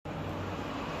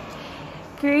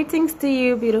Greetings to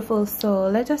you, beautiful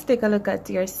soul. Let's just take a look at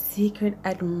your secret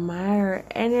admirer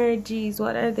energies.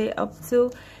 What are they up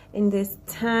to in this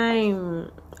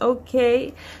time?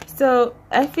 Okay, so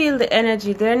I feel the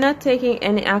energy. They're not taking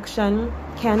any action.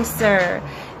 Cancer,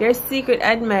 your secret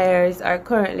admirers are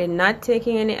currently not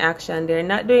taking any action. They're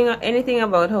not doing anything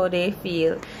about how they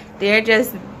feel. They're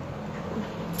just,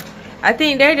 I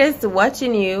think they're just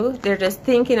watching you. They're just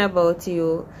thinking about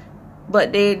you.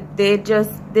 But they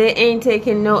ain't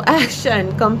taking no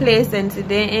action. Complacency,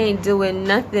 they ain't doing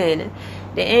nothing.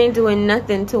 They ain't doing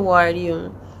nothing toward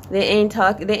you. They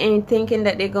ain't thinking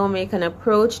that they're gonna make an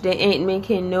approach. They ain't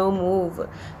making no move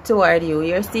toward you.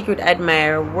 Your secret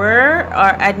admirer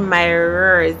or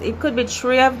admirers. It could be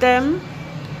 3 of them.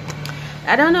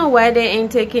 I don't know why they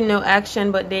ain't taking no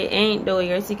action, but they ain't though.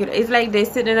 Your secret, it's like they're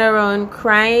sitting around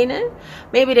crying.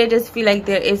 Maybe they just feel like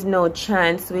there is no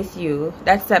chance with you.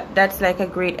 That's like a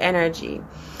great energy.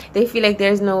 They feel like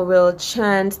there's no real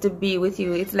chance to be with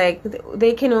you. It's like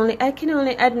I can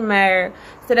only admire.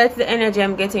 So that's the energy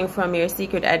I'm getting from your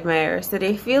secret admirer. So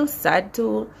they feel sad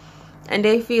too, and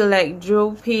they feel like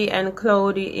droopy and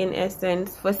cloudy in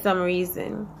essence for some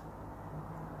reason.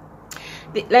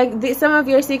 Some of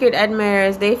your secret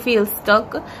admirers, they feel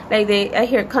stuck. Like I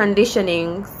hear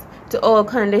conditionings, to all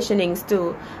conditionings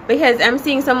too, because I'm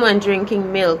seeing someone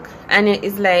drinking milk, and it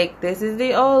is like, this is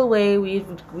the old way,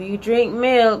 we drink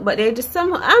milk, but they just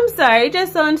somehow, I'm sorry, it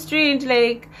just sounds strange.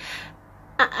 Like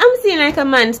I'm seeing like a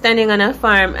man standing on a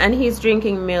farm and he's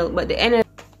drinking milk, but the energy,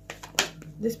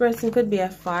 this person could be a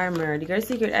farmer. Your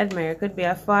secret admirer could be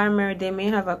a farmer. They may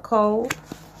have a cow,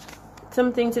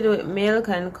 something to do with milk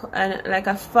and like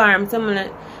a farm.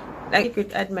 Someone like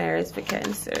secret admirers for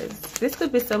Cancers. This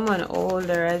could be someone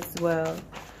older as well.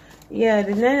 Yeah,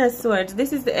 the 9 of Swords.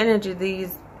 This is the energy.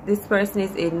 This person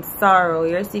is in sorrow.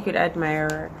 Your secret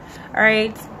admirer. All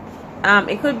right.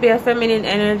 It could be a feminine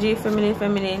energy.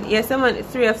 Feminine. Yeah,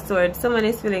 3 of Swords. Someone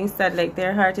is feeling sad, like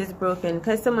their heart is broken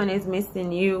because someone is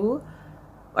missing you,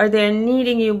 or they're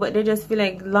needing you, but they just feel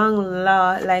like long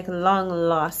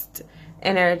lost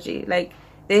energy. Like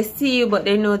they see you, but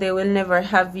they know they will never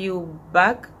have you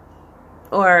back,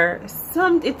 or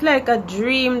it's like a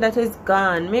dream that is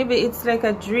gone. Maybe it's like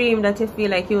a dream that you feel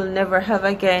like you will never have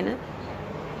again.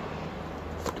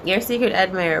 Your secret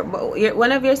admirer, but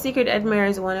one of your secret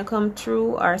admirers want to come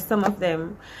true, or some of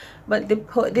them, but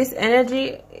this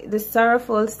energy, the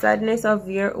sorrowful sadness of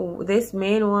this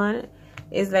main one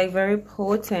is like very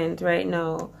potent right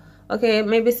now. Okay,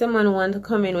 maybe someone wants to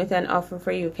come in with an offer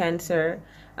for you, Cancer,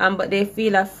 but they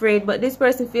feel afraid. But this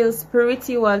person feels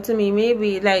spiritual to me.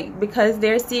 Maybe like because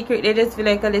they're secret, they just feel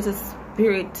like a little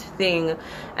spirit thing,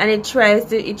 and it tries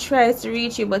to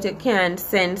reach you, but you can't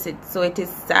sense it. So it is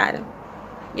sad.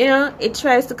 You know, it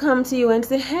tries to come to you and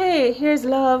say, hey, here's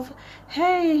love.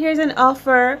 Hey, here's an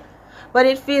offer. But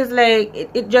it feels like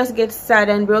it just gets sad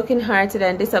and brokenhearted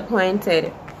and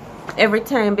disappointed every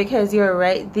time, because you're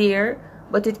right there,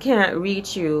 but it can't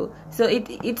reach you. So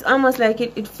it's almost like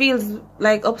it feels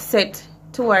like upset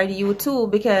toward you too,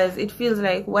 because it feels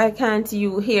like, why can't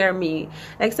you hear me?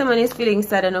 Like someone is feeling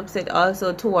sad and upset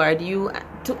also toward you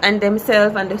and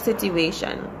themselves and the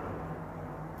situation,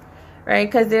 right?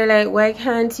 Because they're like, why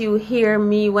can't you hear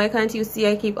me? Why can't you see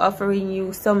I keep offering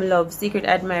you some love, secret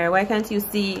admirer? Why can't you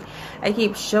see I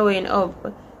keep showing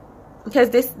up? Because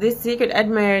this secret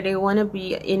admirer, they want to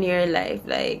be in your life.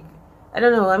 Like, I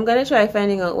don't know, I'm gonna try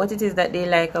finding out what it is that they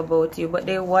like about you, but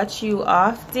they watch you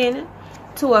often.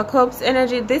 2 of Cups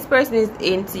energy. This person is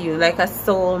into you, like a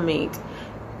soulmate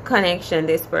connection,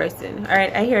 this person. All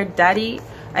right, I hear daddy,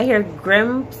 I hear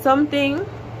Grem something.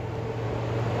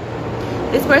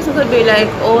 This person could be like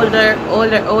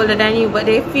older than you, but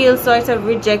they feel sort of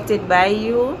rejected by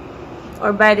you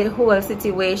or by the whole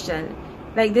situation.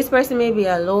 Like this person may be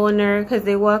a loner because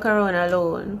they walk around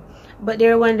alone, but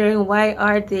they're wondering, why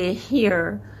are they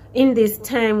here in this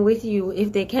time with you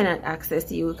if they cannot access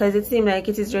you? Because it seems like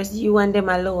it is just you and them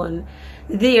alone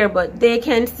there, but they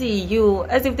can see you,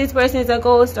 as if this person is a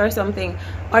ghost or something,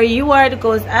 or you are the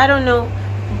ghost. I don't know,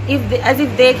 as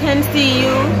if they can see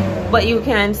you but you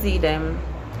can't see them,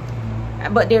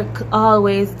 but they're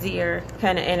always there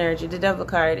kind of energy. The Devil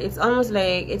card, it's almost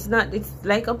like it's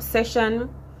like obsession,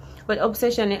 but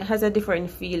obsession, it has a different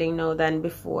feeling now than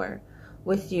before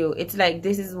with you. It's like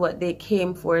this is what they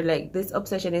came for. Like this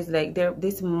obsession is like there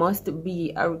must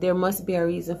be a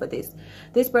reason for this.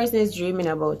 This person is dreaming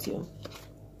about you.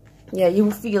 Yeah,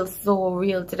 you feel so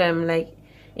real to them, like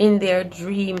in their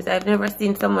dreams. I've never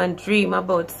seen someone dream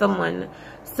about someone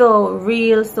so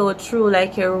real, so true,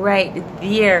 like you're right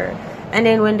there. And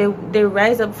then when they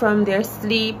rise up from their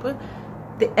sleep,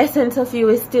 the essence of you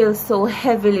is still so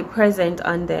heavily present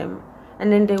on them,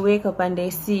 and then they wake up and they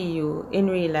see you in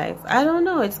real life. I don't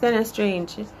know, it's kind of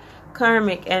strange.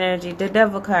 Karmic energy, the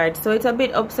devil card. So it's a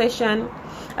bit obsession,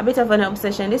 a bit of an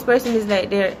obsession. This person is like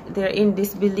they're in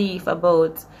disbelief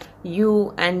about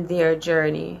you and their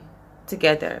journey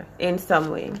together in some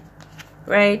way,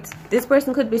 right? This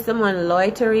person could be someone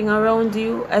loitering around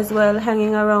you as well,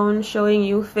 hanging around, showing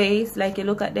you face, like you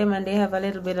look at them and they have a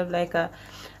little bit of like a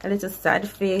little sad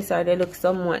face, or they look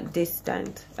somewhat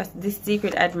distant. As this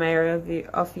secret admirer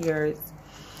of yours.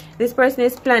 This person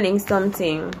is planning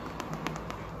something.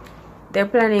 They're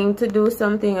planning to do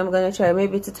something. I'm gonna try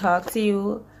maybe to talk to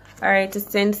you, all right, to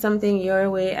send something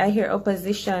your way. I hear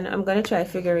opposition. I'm gonna try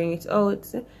figuring it out,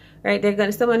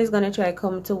 right? Someone is gonna try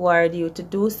come toward you to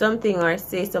do something or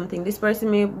say something. This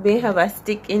person may have a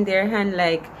stick in their hand,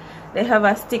 like they have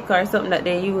a stick or something that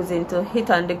they're using to hit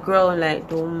on the ground, like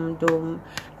doom doom.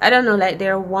 I don't know, like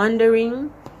they're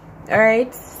wandering, all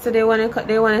right? So they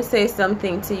wanna say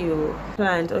something to you.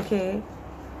 Plant, okay?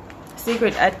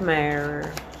 Secret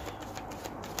admirer.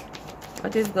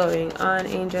 What is going on,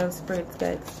 angels, spirits,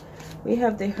 guides? We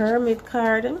have the Hermit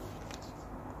card.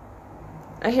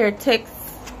 I hear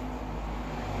texts.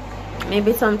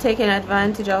 Maybe some taken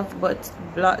advantage of, but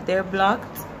they're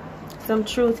blocked. Some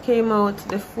truth came out.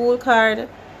 The Fool card,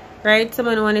 right?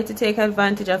 Someone wanted to take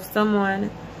advantage of someone.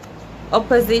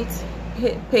 Opposite,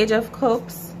 Page of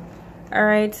Cups. All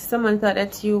right. Someone thought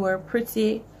that you were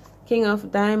pretty, King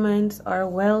of Diamonds, or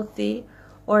wealthy.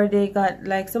 Or they got,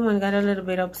 like, someone got a little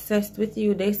bit obsessed with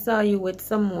you. They saw you with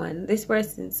someone. This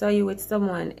person saw you with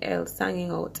someone else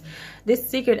hanging out. This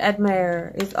secret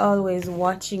admirer is always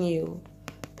watching you.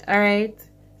 Alright?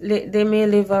 They may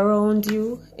live around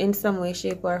you in some way,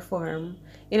 shape, or form.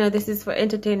 You know, this is for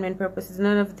entertainment purposes.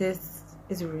 None of this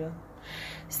is real.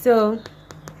 So,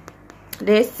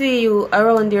 they see you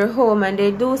around your home and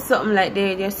they do something like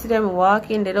they see them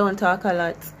walking. They don't talk a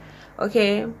lot.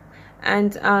 Okay?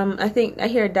 And I think I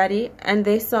hear daddy, and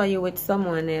they saw you with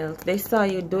someone else. They saw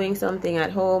you doing something at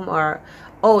home or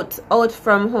out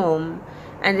from home,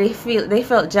 and they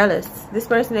felt jealous. This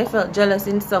person, they felt jealous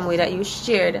in some way that you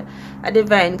shared a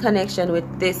divine connection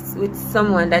with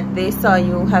someone that they saw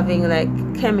you having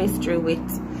like chemistry with.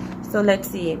 So let's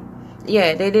see.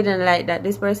 Yeah, they didn't like that.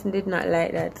 This person did not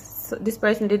like that. So this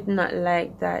person did not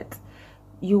like that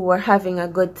you were having a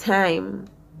good time,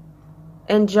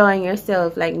 enjoying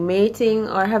yourself, like mating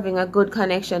or having a good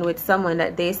connection with someone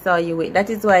that they saw you with. That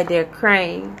is why they're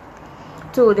crying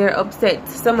too. They're upset.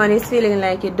 Someone is feeling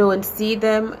like you don't see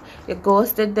them, you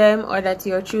ghosted them, or that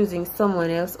you're choosing someone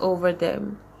else over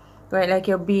them, right? Like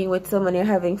you're being with someone, you're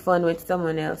having fun with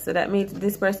someone else. So that makes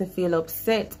this person feel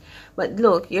upset. But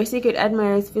look, your secret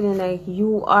admirer is feeling like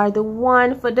you are the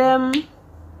one for them.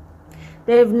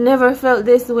 They've never felt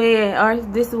this way or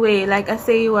this way. Like I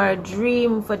say, you are a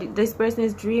dream for this person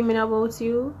is dreaming about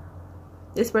you.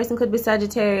 This person could be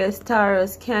Sagittarius,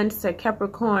 Taurus, Cancer,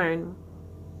 Capricorn.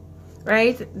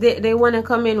 Right? They want to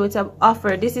come in with an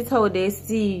offer. This is how they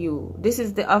see you. This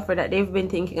is the offer that they've been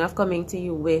thinking of coming to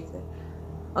you with.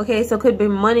 Okay, so could be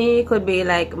money, could be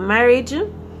like marriage.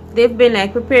 They've been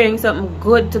like preparing something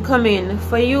good to come in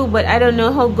for you, but I don't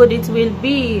know how good it will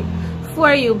be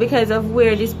for you because of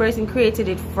where this person created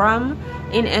it from.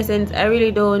 In essence, I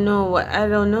really don't know I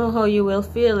don't know how you will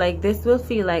feel. Like this will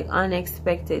feel like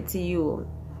unexpected to you.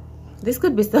 This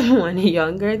could be someone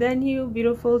younger than you,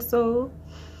 beautiful soul.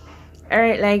 All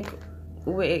right, like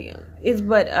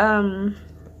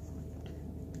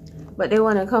but they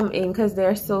want to come in because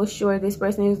they're so sure this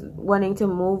person is wanting to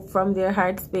move from their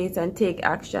heart space and take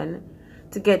action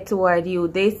to get toward you.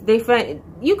 They find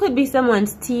you could be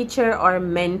someone's teacher or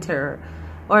mentor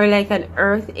or like an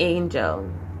earth angel.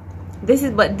 They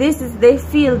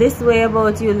feel this way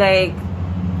about you, like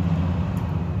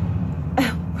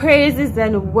praises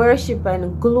and worship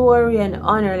and glory and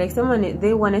honor. Like someone,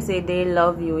 they want to say they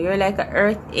love you. You're like an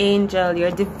earth angel,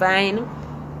 you're divine.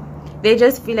 They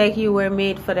just feel like you were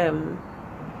made for them.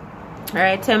 All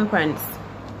right, Temperance.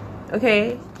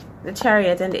 Okay, the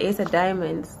Chariot and the Ace of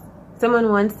Diamonds. Someone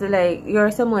wants to, like, you're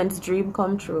someone's dream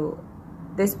come true.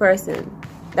 This person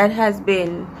that has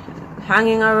been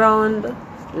hanging around,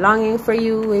 longing for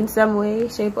you in some way,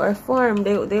 shape, or form.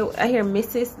 I hear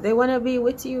missus. They want to be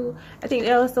with you. I think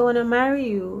they also want to marry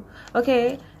you.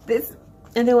 Okay,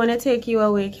 and they want to take you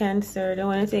away, Cancer. They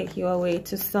want to take you away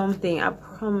to something. I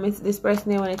promise this person,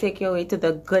 they want to take you away to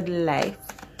the good life.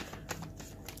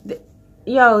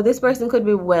 Yo, this person could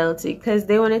be wealthy because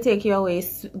they want to take you away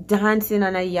dancing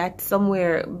on a yacht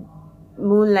somewhere,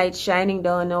 moonlight shining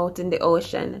down out in the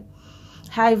ocean,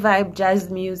 high vibe jazz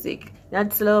music.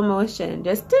 not slow motion,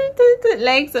 just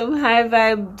like some high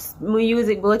vibe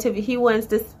music. Both of you, he wants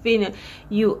to spin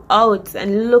you out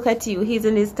and look at you. He's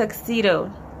in his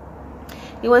tuxedo.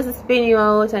 He wants to spin you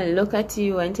out and look at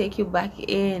you and take you back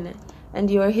in, and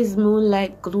you're his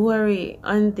moonlight glory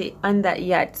on that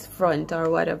yacht's front or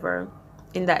whatever,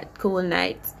 in that cool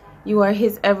night. You are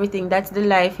his everything. That's the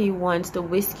life he wants to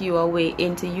whisk you away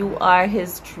into. You are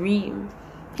his dream,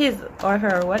 his or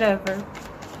her, whatever.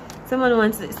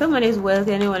 Someone is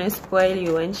wealthy and they want to spoil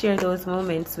you and share those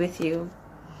moments with you.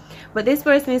 But this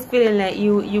person is feeling like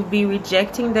you be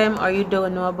rejecting them, or you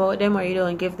don't know about them, or you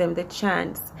don't give them the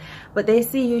chance. But they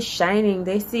see you shining.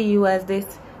 They see you as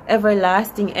this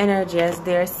everlasting energy, as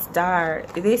their star.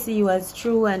 They see you as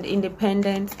true and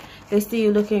independent. They see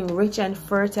you looking rich and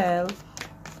fertile,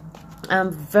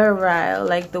 virile,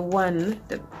 like the one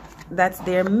that's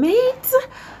their mate.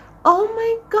 Oh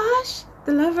my gosh,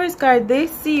 the Lover's card. They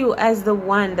see you as the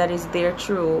one that is their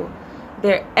true,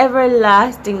 their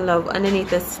everlasting love underneath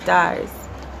the stars,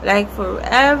 like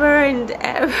forever and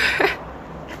ever.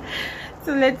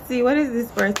 So let's see, what is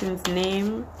this person's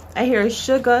name? I hear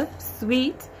sugar,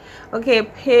 sweet. Okay,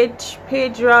 patriotic,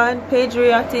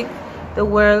 the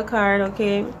world card.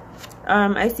 Okay,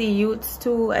 I see youths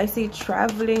too. I see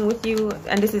traveling with you,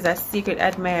 and this is a secret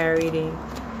admirer reading.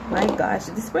 My gosh,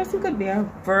 this person could be a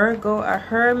Virgo, a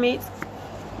hermit.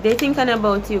 They thinking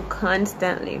about you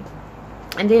constantly,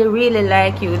 and they really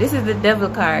like you. This is the Devil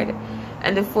card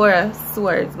and the Four of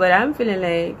Swords, but I'm feeling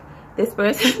like this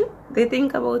person, they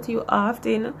think about you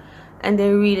often and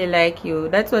they really like you.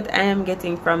 That's what I am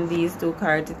getting from these two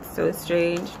cards. It's so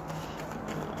strange.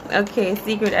 Okay,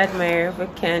 secret admirer for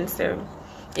Cancer.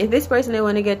 If this person, they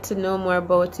want to get to know more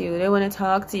about you, they want to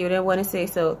talk to you, they want to say,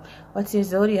 so what's your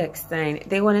zodiac sign?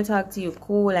 They want to talk to you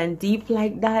cool and deep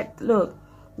like that. Look,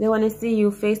 they want to see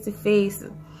you face to face.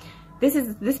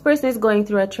 This person is going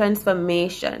through a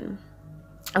transformation,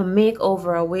 a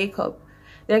makeover, a wake up.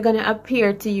 They're gonna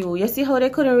appear to you. You see how they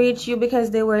couldn't reach you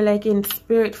because they were like in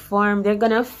spirit form? They're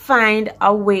gonna find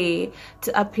a way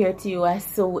to appear to you as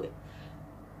so,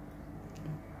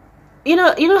 you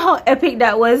know how epic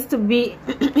that was to be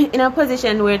in a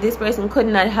position where this person could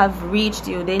not have reached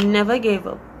you. They never gave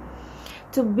up.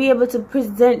 To be able to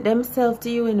present themselves to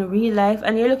you in real life,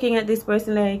 and you're looking at this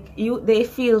person like they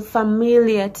feel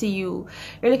familiar to you.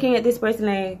 You're looking at this person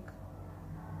like,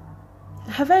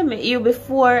 have I met you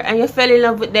before? And you fell in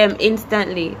love with them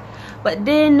instantly. But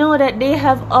they know that they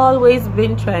have always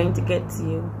been trying to get to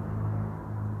you.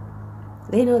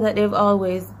 They know that they've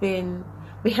always been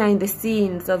behind the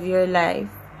scenes of your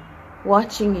life,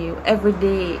 watching you every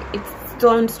day. It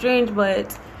sounds strange,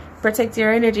 but protect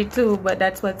your energy too. But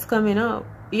that's what's coming up.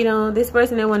 You know, this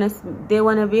person, they want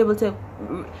to be able to,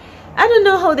 I don't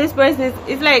know how this person is.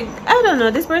 It's like, I don't know,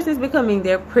 this person is becoming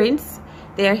their prince.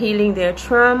 They're healing their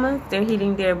traumas, they're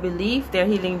healing their belief, they're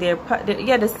healing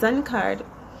the Sun card.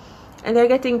 And they're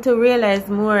getting to realize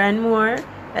more and more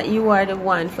that you are the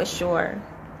one for sure.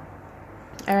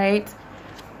 Alright?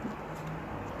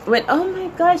 When, oh my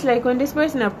gosh, like when this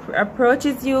person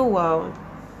approaches you, wow.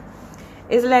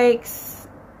 It's like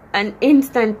an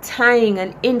instant tying,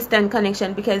 an instant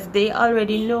connection, because they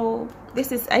already know.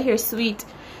 This is, I hear sweet.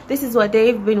 This is what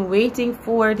they've been waiting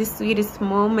for, the sweetest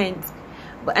moment.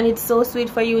 And it's so sweet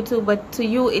for you too, but to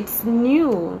you it's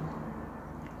new.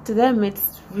 To them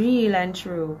it's real and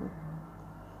true.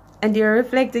 And you're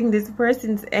reflecting this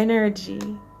person's energy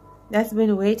that's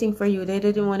been waiting for you. They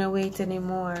didn't want to wait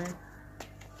anymore.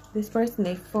 This person,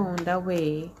 they found a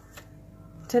way.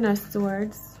 Ten of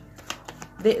Swords.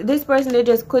 This person,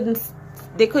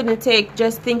 they couldn't take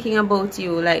just thinking about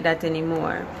you like that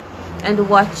anymore. And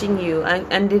watching you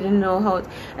and didn't know how,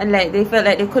 and like they felt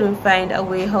like they couldn't find a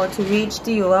way how to reach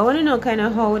to you. I want to know kind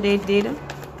of how they did.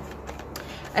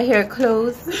 I hear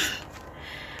close.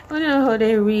 I want to know how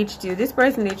they reached you. This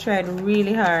person, they tried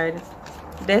really hard.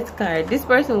 Death card. This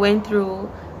person went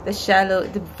through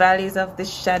the valleys of the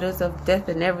shadows of death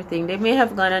and everything. They may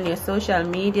have gone on your social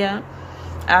media,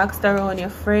 asked around your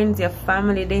friends, your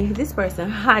family. This person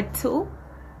had to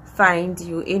find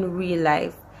you in real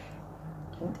life.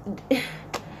 The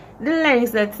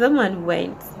lengths that someone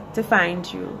went to find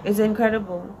you is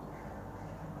incredible.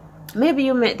 Maybe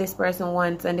you met this person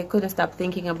once and they couldn't stop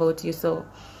thinking about you, so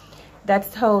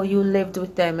that's how you lived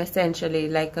with them, essentially,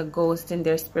 like a ghost in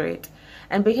their spirit.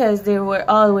 And because you're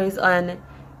always on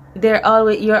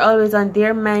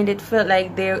their mind, it felt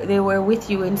like they were with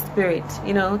you in spirit,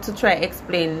 you know, to try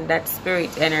explain that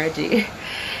spirit energy.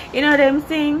 You know what I'm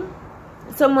saying?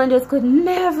 Someone just could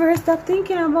never stop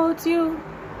thinking about you,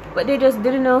 but they just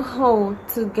didn't know how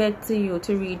to get to you,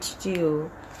 to reach to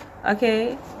you.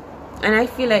 Okay? And I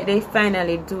feel like they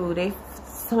finally do.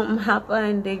 Something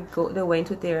happened, they went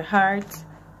with their heart,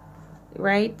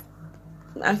 right?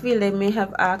 I feel they may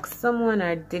have asked someone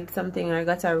or did something or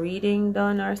got a reading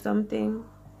done or something.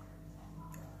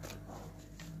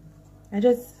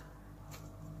 It's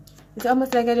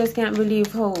almost like I just can't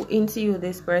believe how into you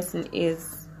this person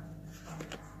is.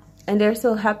 And they're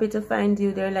so happy to find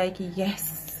you. They're like,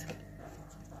 yes,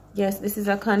 this is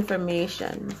a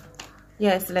confirmation.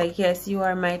 Yes, like, yes, you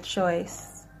are my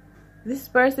choice. This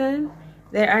person,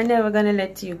 they are never gonna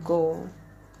let you go.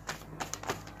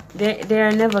 They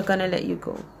are never gonna let you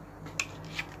go.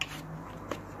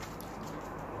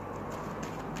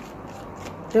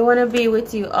 They want to be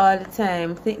with you all the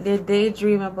time. They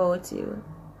daydream about you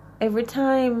every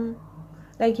time.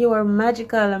 Like you are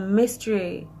magical, a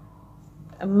mystery,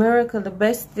 a miracle, the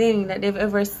best thing that they've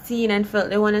ever seen and felt.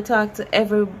 They want to talk to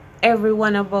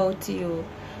everyone about you.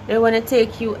 They want to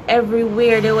take you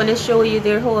everywhere. They want to show you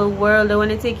their whole world. They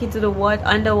want to take you to the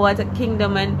underwater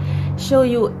kingdom and show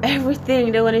you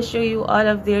everything. They want to show you all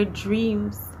of their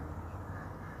dreams.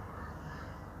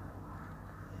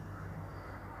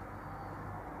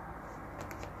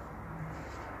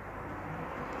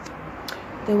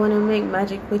 They want to make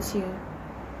magic with you.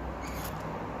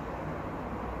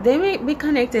 They may be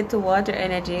connected to water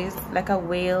energies like a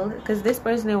whale, because this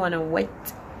person, they want to wet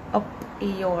up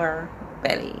your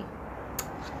belly.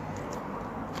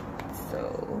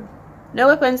 So no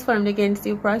weapons formed against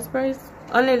you prospers.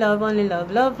 Only love, only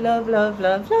love, love, love, love,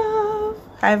 love, love.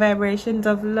 High vibrations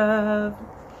of love.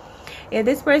 Yeah,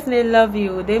 this person, they love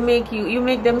you. They make you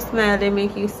make them smile. They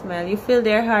make you smile. You fill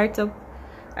their heart up.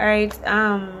 All right.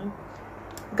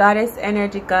 Goddess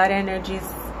energy, God energies,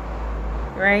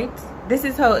 right? This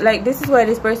is how, like, this is why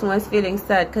this person was feeling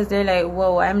sad, because they're like,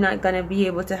 whoa, I'm not gonna be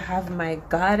able to have my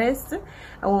goddess.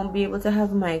 I won't be able to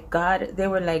have my God. They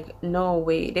were like, no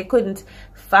way. They couldn't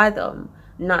fathom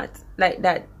not like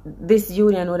that this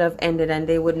union would have ended and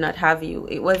they would not have you.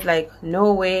 It was like,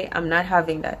 no way, I'm not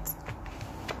having that.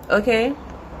 Okay,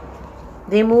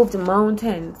 they moved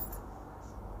mountains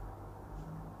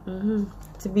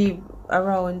to be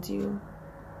around you.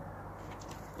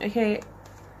 Okay,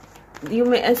 you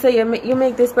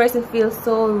make this person feel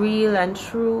so real and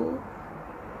true,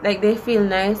 like they feel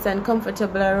nice and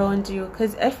comfortable around you.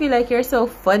 Because I feel like you're so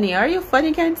funny. Are you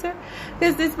funny, Cancer?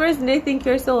 Because this person, they think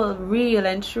you're so real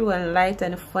and true and light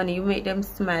and funny. You make them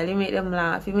smile, you make them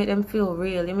laugh, you make them feel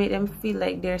real, you make them feel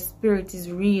like their spirit is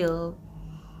real.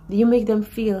 You make them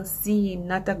feel seen,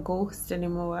 not a ghost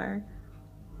anymore.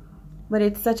 But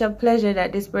it's such a pleasure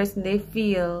that this person, they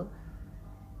feel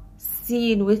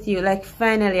seen with you. Like,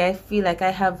 finally I feel like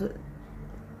I have,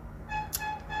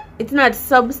 it's not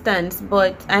substance,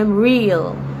 but I'm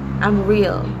real. I'm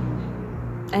real.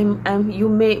 You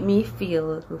make me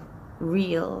feel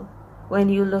real. When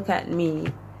you look at me,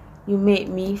 you make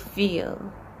me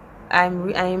feel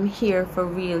I'm here for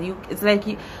real. It's like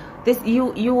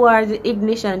you are the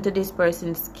ignition to this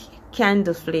person's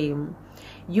candle flame.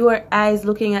 Your eyes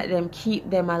looking at them keep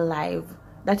them alive.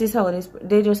 That is how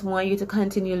they just want you to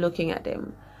continue looking at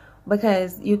them,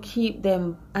 because you keep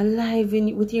them alive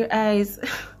with your eyes.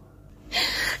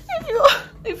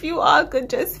 If you all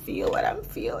could just feel what I'm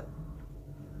feeling.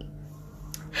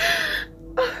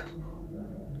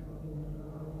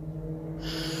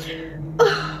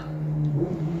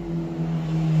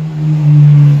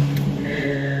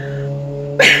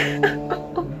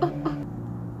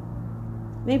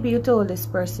 Maybe you told this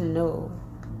person, no,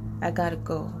 I gotta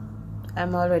go.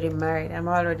 I'm already married. I'm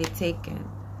already taken.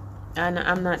 And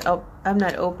I'm not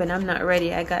open. I'm not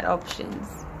ready. I got options.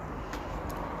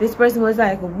 This person was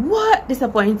like, what?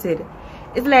 Disappointed.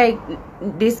 It's like,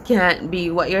 this can't be,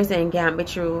 what you're saying can't be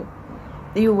true.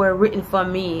 You were written for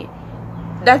me.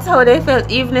 That's how they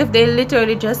felt, even if they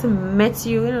literally just met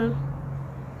you, you know.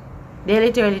 They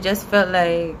literally just felt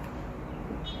like,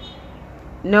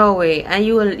 no way. And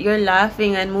you're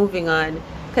laughing and moving on,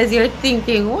 because you're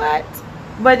thinking, what?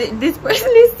 But this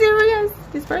person is serious.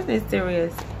 This person is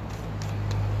serious.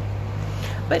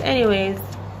 But anyways,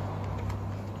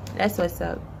 that's what's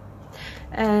up.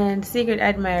 And secret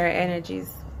admirer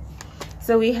energies.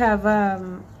 So we have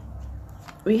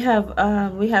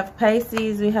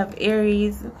Pisces, we have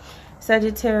Aries,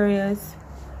 Sagittarius,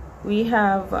 we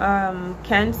have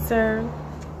Cancer,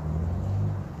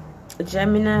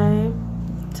 Gemini,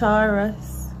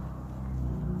 Taurus.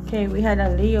 Okay, we had a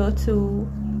Leo too.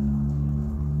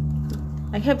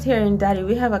 I kept hearing Daddy.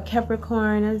 We have a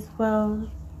Capricorn as well,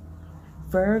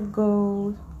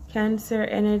 Virgo, Cancer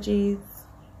energies.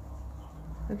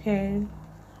 Okay,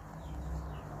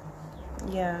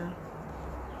 yeah.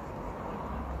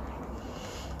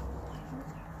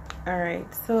 All right,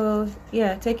 so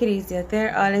yeah, take it easy out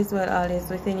there. All is well, all is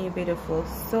within you, beautiful.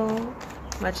 So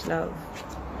much love.